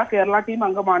പോയ കേരള ടീം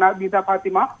അംഗമാണ് നിദ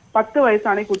ഫാത്തിമ. 10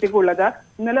 വയസ്സാണ് ഈ കുട്ടിക്കുള്ളത്.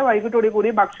 ഇന്നലെ വൈകിട്ടോടുകൂടി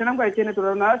ഭക്ഷണം കഴിച്ചതിനെ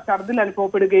തുടർന്ന് ഛർദിൽ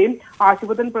അനുഭവപ്പെടുകയും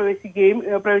ആശുപത്രിയിൽ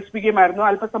പ്രവേശിപ്പിക്കുകയുമായിരുന്നു.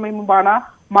 അല്പസമയം മുമ്പാണ്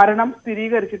മരണം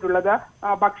സ്ഥിരീകരിച്ചിട്ടുള്ളത്.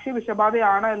 ഭക്ഷ്യ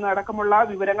വിഷബാധയാണ് എന്നടക്കമുള്ള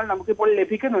വിവരങ്ങൾ നമുക്കിപ്പോൾ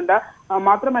ലഭിക്കുന്നുണ്ട്.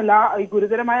 മാത്രമല്ല, ഈ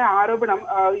ഗുരുതരമായ ആരോപണം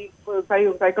ഈ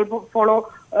സൈക്കിൾ പോളോ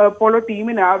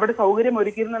ടീമിന് അവിടെ സൗകര്യം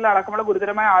ഒരുക്കിയിരുന്നുള്ള അടക്കമുള്ള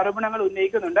ഗുരുതരമായ ആരോപണങ്ങൾ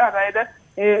ഉന്നയിക്കുന്നുണ്ട്. അതായത്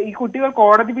ഈ കുട്ടികൾ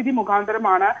കോടതി വിധി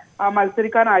മുഖാന്തരമാണ്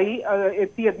മത്സരിക്കാനായി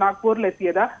നാഗ്പൂരിൽ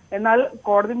എത്തിയത്. എന്നാൽ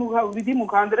കോടതി വിധി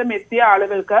മുഖാന്തരം എത്തിയ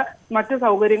ആളുകൾക്ക് മറ്റ്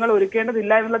സൗകര്യങ്ങൾ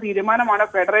ഒരുക്കേണ്ടതില്ല എന്നുള്ള തീരുമാനമാണ്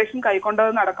ഫെഡറേഷൻ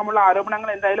കൈക്കൊണ്ടതെന്ന് അടക്കമുള്ള ആരോപണങ്ങൾ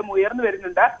എന്തായാലും ഉയർന്നു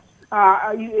വരുന്നുണ്ട്.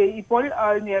 ഇപ്പോൾ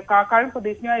കാക്കാഴം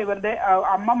സ്വദേശിയായ ഇവരുടെ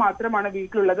അമ്മ മാത്രമാണ്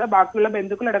വീട്ടിലുള്ളത്. ബാക്കിയുള്ള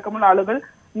ബന്ധുക്കളടക്കമുള്ള ആളുകൾ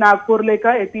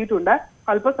നാഗ്പൂരിലേക്ക് എത്തിയിട്ടുണ്ട്.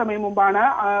 അല്പസമയം മുമ്പാണ്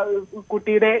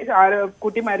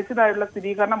കുട്ടി മരിച്ചതായുള്ള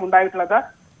സ്ഥിരീകരണം ഉണ്ടായിട്ടുള്ളത്.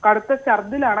 കടുത്ത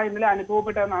ഛർദിലാണ് ഇന്നലെ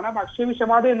അനുഭവപ്പെട്ടതെന്നാണ്,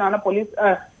 ഭക്ഷ്യവിഷബാധ എന്നാണ്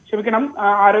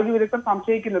ആരോഗ്യ വിദഗ്ധർ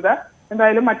സംശയിക്കുന്നത്.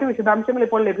 എന്തായാലും മറ്റു വിശദാംശങ്ങൾ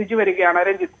ഇപ്പോൾ ലഭിച്ചു വരികയാണ്.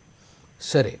 രഞ്ജിത്ത്,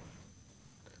 ശരി.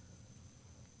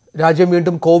 രാജ്യം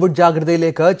വീണ്ടും കോവിഡ്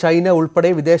ജാഗ്രതയിലേക്ക്. ചൈന ഉൾപ്പെടെ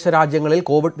വിദേശ രാജ്യങ്ങളിൽ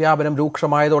കോവിഡ് വ്യാപനം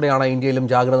രൂക്ഷമായതോടെയാണ് ഇന്ത്യയിലും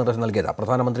ജാഗ്രത നിർദ്ദേശം നൽകിയത്.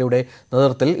 പ്രധാനമന്ത്രിയുടെ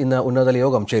നേതൃത്വത്തിൽ ഇന്ന് ഉന്നതതല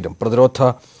യോഗം ചേരും.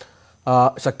 പ്രതിരോധം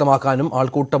ശക്തമാക്കാനും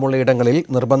ആൾക്കൂട്ടമുള്ള ഇടങ്ങളിൽ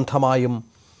നിർബന്ധമായും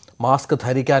മാസ്ക്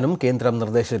ധരിക്കാനും കേന്ദ്രം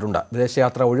നിർദ്ദേശിച്ചിട്ടുണ്ട്.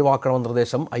 വിദേശയാത്ര ഒഴിവാക്കണമെന്ന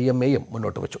നിർദ്ദേശം IMAയും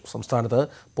മുന്നോട്ട് വച്ചു. സംസ്ഥാനത്ത്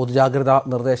പൊതുജാഗ്രതാ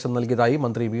നിർദ്ദേശം നൽകിയതായി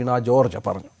മന്ത്രി വീണ ജോർജ്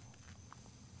പറഞ്ഞു.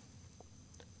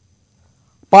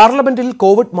 പാർലമെന്റിൽ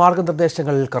കോവിഡ്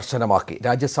മാർഗനിർദ്ദേശങ്ങൾ കർശനമാക്കി.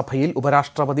 രാജ്യസഭയിൽ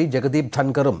ഉപരാഷ്ട്രപതി ജഗദീപ്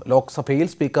ധൻഖറും ലോക്സഭയിൽ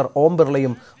സ്പീക്കർ ഓം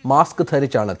ബിർളയും മാസ്ക്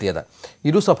ധരിച്ചാണ് എത്തിയത്.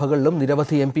 ഇരുസഭകളിലും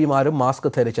നിരവധി MPമാരും മാസ്ക്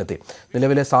ധരിച്ചെത്തി.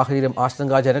 നിലവിലെ സാഹചര്യം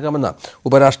ആശങ്കാജനകമെന്ന്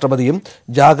ഉപരാഷ്ട്രപതിയും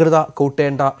ജാഗ്രത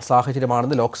കൂട്ടേണ്ട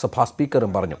സാഹചര്യമാണെന്ന് ലോക്സഭാ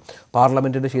സ്പീക്കറും പറഞ്ഞു.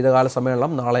 പാർലമെന്റിന്റെ ശീതകാല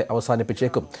സമ്മേളനം നാളെ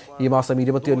അവസാനിപ്പിച്ചേക്കും. ഈ മാസം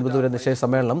 29 വരെ നിശ്ചയ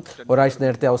സമ്മേളനം ഒരാഴ്ച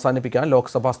നേരത്തെ അവസാനിപ്പിക്കാൻ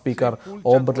ലോക്സഭാ സ്പീക്കർ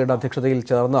ഓം ബിർളയുടെ അധ്യക്ഷതയിൽ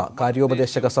ചേർന്ന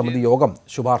കാര്യോപദേശക സമിതി യോഗം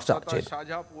ശുപാർശ ചെയ്തു.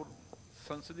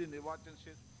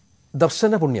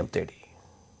 ദർശന പുണ്യം തേടി.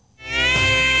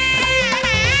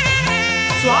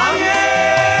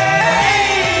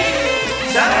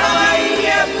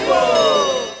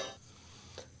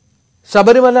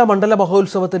 ശബരിമല മണ്ഡല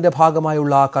മഹോത്സവത്തിന്റെ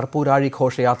ഭാഗമായുള്ള കർപ്പൂരാഴി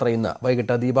ഘോഷയാത്ര ഇന്ന്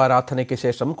വൈകിട്ട് ദീപാരാധനയ്ക്ക്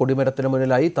ശേഷം കൊടിമരത്തിന്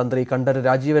മുന്നിലായി തന്ത്രി കണ്ഠര്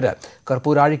രാജീവര്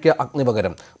കർപ്പൂരാഴിക്ക്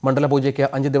അഗ്നിപകരം. മണ്ഡലപൂജയ്ക്ക്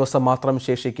 5 ദിവസം മാത്രം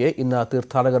ശേഷിക്കെ ഇന്ന്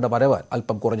തീർത്ഥാടകരുടെ വരവ്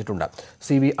അല്പം കുറഞ്ഞിട്ടുണ്ട്.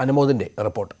 CV അനുമോദിന്റെ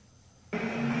report.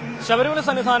 ശബരിമല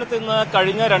സന്നിധാനത്ത് ഇന്ന്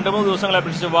കഴിഞ്ഞ 2-3 ദിവസങ്ങളെ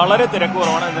അപേക്ഷിച്ച് വളരെ തിരക്ക്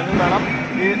കുറവാണ്. നിങ്ങൾ കാണാം,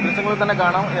 ഈ ദൃശ്യങ്ങളിൽ തന്നെ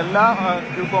കാണാം, എല്ലാ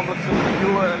ക്യൂ കോംപ്ലക്സും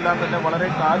എല്ലാം തന്നെ വളരെ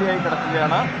കാലിയായി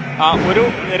കിടക്കുകയാണ്. ഒരു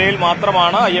നിരയിൽ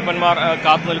മാത്രമാണ് അയ്യപ്പന്മാർ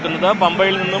കാത്തു നിൽക്കുന്നത്.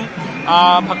 പമ്പയിൽ നിന്നും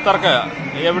ഭക്തർക്ക്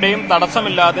എവിടെയും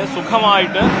തടസ്സമില്ലാതെ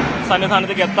സുഖമായിട്ട്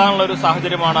സന്നിധാനത്തേക്ക് എത്താനുള്ള ഒരു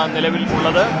സാഹചര്യമാണ് നിലവിൽ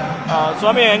ഉള്ളത്.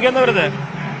 സ്വാമി, എങ്ങനെ വരുന്നത്?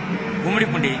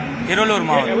 கும்மிடிப்பூண்டி திருவள்ளூர்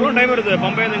மாவட்டம். எவ்வளோ டைம் வருது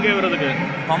பம்பையில இங்கே வரதுக்கு?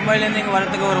 பம்பையிலேருந்து இங்கே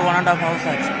வரதுக்கு ஒரு 1.5 hours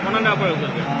ஆச்சு. 1.5 hours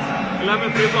இருக்கு. எல்லாமே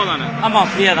ஃப்ரீ ஃப்ளோ தானே? ஆமாம்,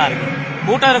 ஃப்ரீயாக தான் இருக்குது.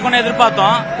 கூட்டம் இருக்கும்னு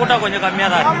எதிர்பார்த்தோம். கூட்டம் கொஞ்சம் கம்மியா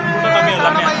தான் இருக்கு.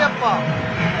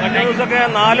 കഴിഞ്ഞ ദിവസമൊക്കെ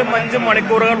 4-5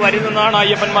 മണിക്കൂറുകൾ വരി നിന്നാണ്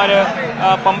അയ്യപ്പന്മാര്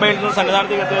പമ്പയിൽ നിന്ന്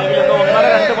സന്നിധാനത്തേക്ക് എത്തിയതെങ്കിൽ ഇന്ന്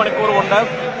 1.5-2 മണിക്കൂർ കൊണ്ട്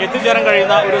എത്തിച്ചേരാൻ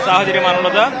കഴിയുന്ന ഒരു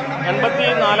സാഹചര്യമാണുള്ളത്.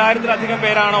 84,000-ലധികം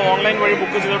പേരാണ് ഓൺലൈൻ വഴി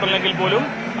ബുക്ക് ചെയ്തിട്ടുണ്ടെങ്കിൽ പോലും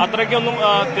അത്രയ്ക്കൊന്നും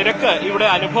തിരക്ക് ഇവിടെ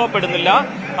അനുഭവപ്പെടുന്നില്ല.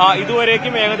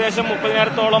 ഇതുവരേക്കും ഏകദേശം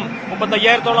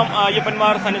 35,000-ഓളം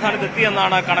അയ്യപ്പന്മാർ സന്നിധാനത്ത്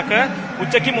എത്തിയെന്നാണ് കണക്ക്.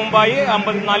 ഉച്ചയ്ക്ക് മുമ്പായി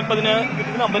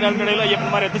 40,000-50,000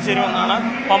 അയ്യപ്പന്മാർ എത്തിച്ചേരുമെന്നാണ്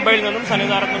പമ്പയിൽ നിന്നും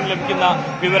സന്നിധാനത്ത് നിന്നും ലഭിക്കുന്ന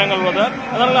വിവരങ്ങളുള്ളത്.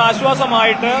 എന്നാൽ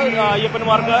ആശ്വാസമായിട്ട്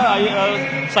അയ്യപ്പന്മാർക്ക്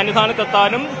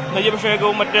സന്നിധാനത്തെത്താനും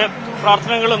നെയ്യഭിഷേകവും മറ്റ്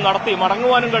പ്രാർത്ഥനകളും നടത്തി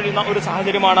മടങ്ങുവാനും കഴിയുന്ന ഒരു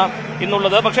സാഹചര്യമാണ്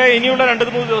ഇന്നുള്ളത്. പക്ഷേ ഇനിയുള്ള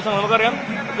 2-3 ദിവസം നമുക്കറിയാം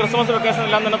ക്രിസ്മസ് വെക്കേഷൻ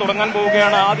എല്ലാം തന്നെ തുടങ്ങാൻ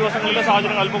പോവുകയാണ്. ആ ദിവസങ്ങളിലെ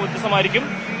സാഹചര്യങ്ങൾ അല്പം വ്യത്യസ്തമായിരിക്കും.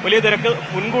 വലിയ തിരക്ക്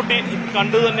മുൻകൂട്ടി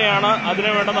കണ്ടു തന്നെയാണ്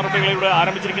അതിനുവേണ്ട നടപടികൾ ഇവിടെ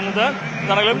ആരംഭിച്ചിരിക്കുന്നത്.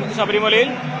 എന്നാണെങ്കിലും ശബരിമലയിൽ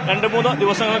 2-3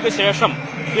 ദിവസങ്ങൾക്ക് ശേഷം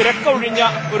തിരക്കൊഴിഞ്ഞ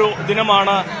ഒരു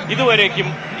ദിനമാണ് ഇതുവരേക്കും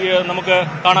നമുക്ക്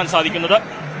കാണാൻ സാധിക്കുന്നത്.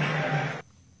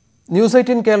 ന്യൂസ്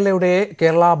 18 കേരളയുടെ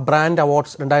കേരള ബ്രാൻഡ്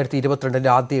അവാർഡ്സ് 2022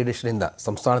 ആദ്യ എഡിഷൻ ഇന്ന്.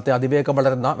 സംസ്ഥാനത്തെ അതിവേഗം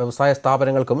വളരുന്ന വ്യവസായ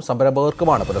സ്ഥാപനങ്ങൾക്കും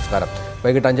സംരംഭകർക്കുമാണ് പുരസ്കാരം.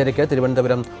 വൈകിട്ട് 5:30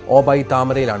 തിരുവനന്തപുരം ഓബൈ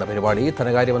താമരയിലാണ് പരിപാടി.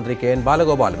 ധനകാര്യമന്ത്രി കെ എൻ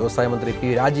ബാലഗോപാൽ, വ്യവസായ മന്ത്രി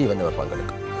പി രാജീവ് എന്നിവർ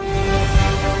പങ്കെടുക്കും.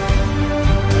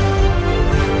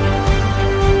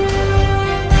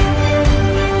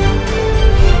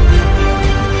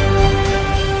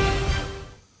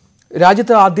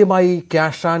 രാജ്യത്ത് ആദ്യമായി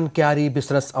ക്യാഷ് ആൻഡ് ക്യാരി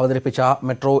ബിസിനസ് അവതരിപ്പിച്ച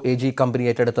മെട്രോ AG കമ്പനി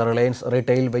ഏറ്റെടുത്ത റിലയൻസ്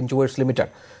റീറ്റെയിൽ വെഞ്ചുവേഴ്സ്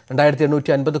ലിമിറ്റഡ്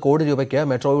 2,850 കോടി രൂപയ്ക്ക്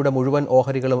മെട്രോയുടെ മുഴുവൻ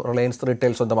ഓഹരികളും റിലയൻസ്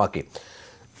റീറ്റെയിൽ സ്വന്തമാക്കി.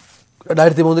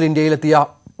 2003 ഇന്ത്യയിലെത്തിയ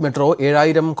മെട്രോ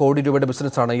 7,000 കോടി രൂപയുടെ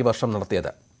ബിസിനസ്സാണ് ഈ വർഷം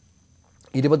നടത്തിയത്.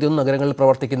 21 നഗരങ്ങളിൽ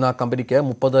പ്രവർത്തിക്കുന്ന കമ്പനിക്ക്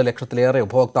 30 ലക്ഷത്തിലേറെ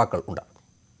ഉപഭോക്താക്കൾ ഉണ്ട്.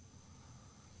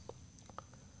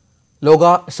 ലോക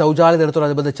ശൌചാലയ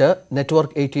ദിനത്തോടനുബന്ധിച്ച്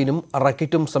നെറ്റ്വർക്ക് 18-ഉം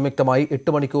റക്കിറ്റും സംയുക്തമായി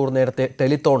 8 മണിക്കൂർ നേരത്തെ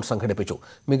ടെലിത്തോൺ സംഘടിപ്പിച്ചു.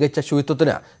 മികച്ച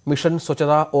ശുചിത്വത്തിന് മിഷൻ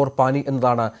സ്വച്ഛത ഓർ പാനി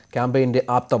എന്നതാണ് ക്യാമ്പയിന്റെ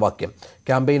ആപ്തവാക്യം.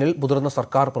 ക്യാമ്പയിനിൽ മുതിർന്ന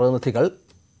സർക്കാർ പ്രതിനിധികൾ,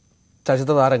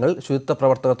 ചലച്ചിത്ര താരങ്ങൾ, ശുചിത്വ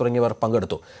പ്രവർത്തകർ തുടങ്ങിയവർ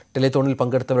പങ്കെടുത്തു. ടെലിത്തോണിൽ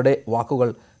പങ്കെടുത്തവരുടെ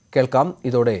വാക്കുകൾ കേൾക്കാം.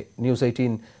 ഇതോടെ news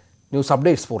 18 news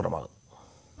updates പൂർണ്ണമാകും.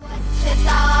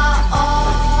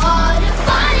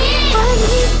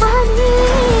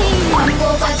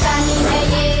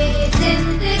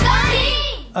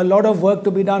 A lot of work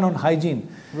to be done on hygiene,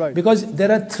 right? Because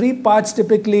there are 3 parts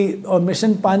typically.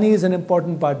 Mission Pani is an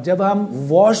important part. जब हम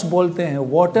wash बोलते हैं,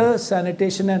 water,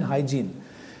 sanitation and hygiene.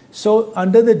 So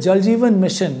under the Jal Jeevan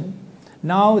mission,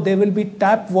 now there will be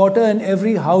tap water in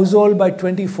every household by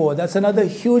 24. That's another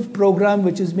huge program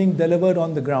which is being delivered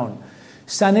on the ground.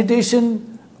 Sanitation,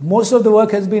 most of the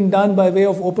work has been done by way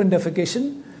of open defecation,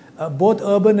 both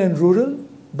urban and rural.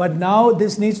 But now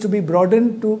this needs to be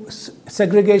broadened to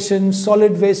segregation,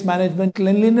 solid waste management.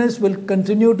 Cleanliness will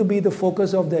continue to be the focus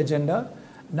of the agenda.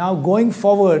 Now going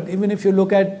forward, even if you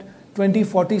look at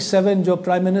 2047, जो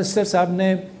Prime Minister साहब ने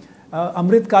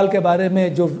अमृत काल के बारे में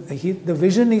जो the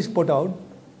vision he's put out,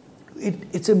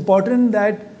 it's important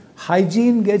that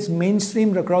hygiene gets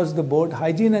mainstreamed across the board,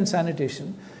 hygiene and sanitation,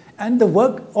 and the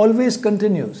work always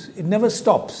continues. It never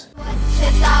stops.